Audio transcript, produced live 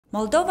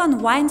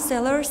Moldovan wine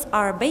cellars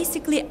are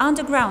basically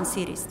underground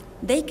cities.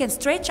 They can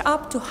stretch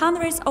up to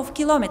hundreds of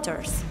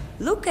kilometers.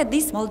 Look at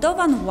this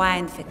Moldovan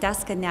wine,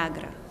 Fetească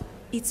Neagră.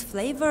 Its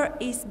flavor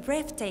is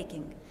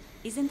breathtaking,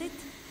 isn't it?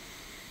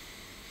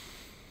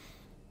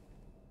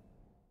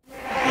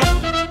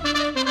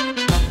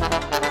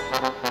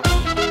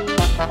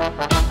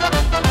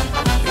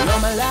 You're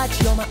my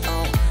light, you're my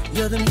all,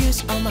 you're the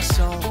muse of my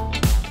soul.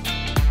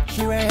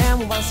 Here I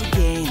am once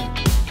again,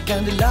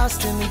 kinda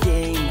lost in the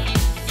game.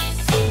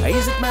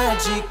 Is it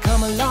magic?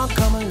 Come along,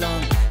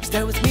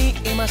 stay with me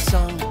in my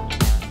song.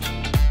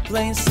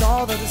 Playing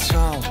soul of the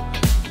soul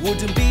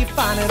wouldn't be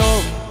fun at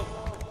all.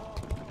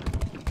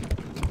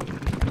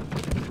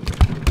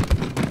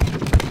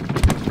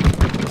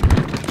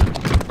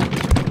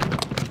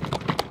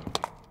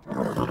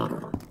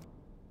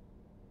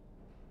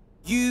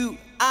 You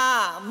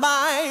are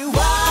my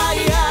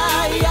wine.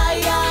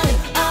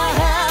 I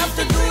have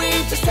the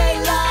dream to stay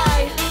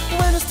alive.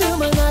 When I steal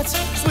my nights,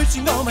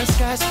 switching on my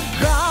skies,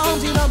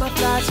 grounding on my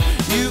flights.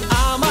 You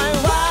are my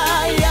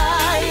wine.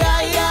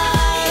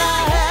 I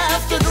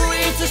have the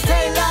dream to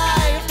stay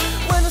alive.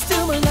 When I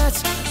steal my nights,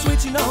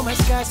 switching on my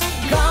skies,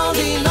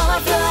 grounding on my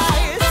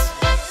flights.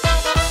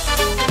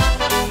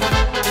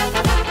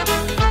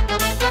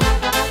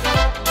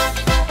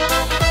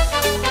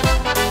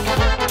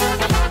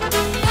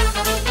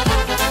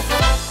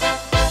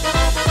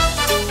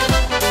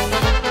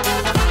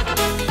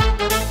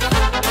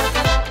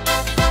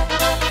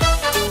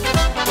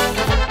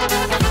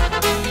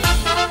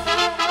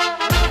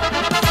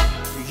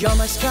 You're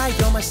my sky,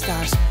 you're my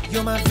stars,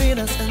 you're my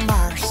Venus and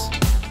Mars.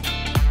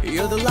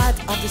 You're the light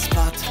of the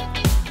spot,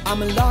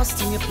 I'm lost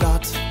in your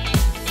plot.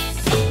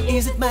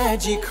 Is it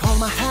magic? Hold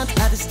my hand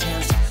at a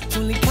distance to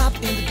link up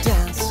in the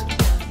dance.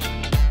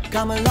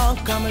 Come along,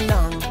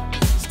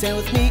 stay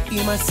with me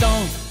in my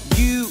song.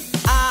 You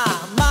are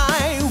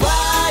my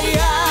wine.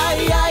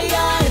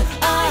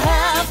 I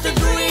have the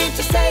dream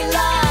to stay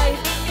alive.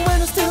 When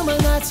I steal my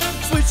nights,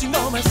 switching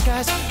on my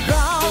skies,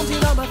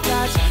 grounding on my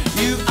flights.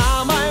 You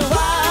are my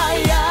wine.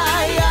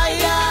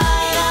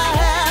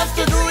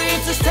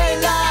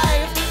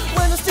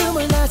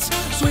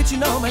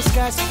 Switching on my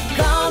skies,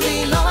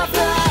 grounding on my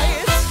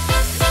flights.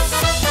 You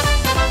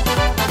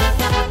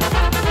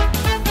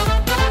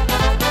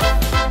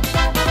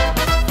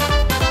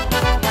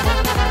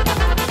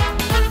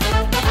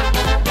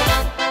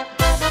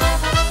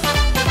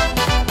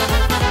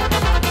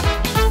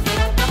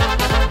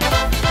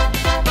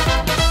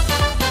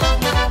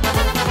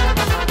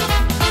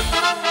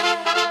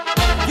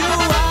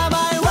are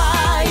my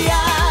wine.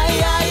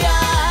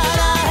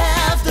 I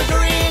have the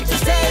dream to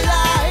stay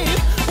alive.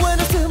 When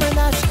I steal my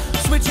nights,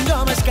 switching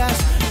on my skies,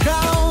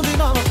 grounding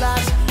on my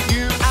flights.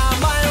 You are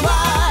my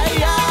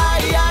wine. I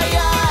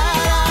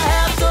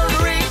have the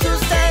dream to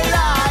stay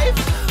alive.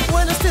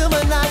 When I steal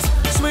my nights,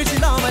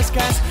 switching on my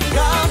skies,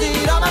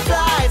 grounding on my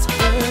flights.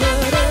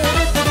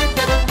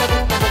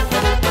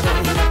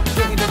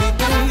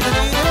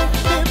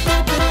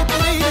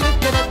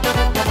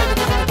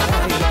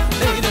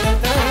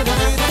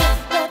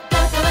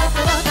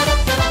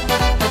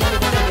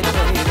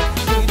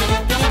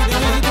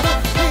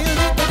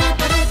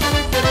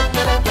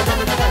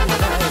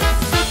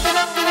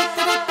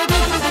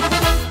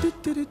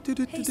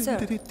 Hey sir,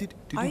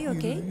 are you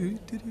okay?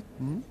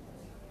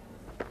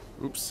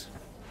 Oops.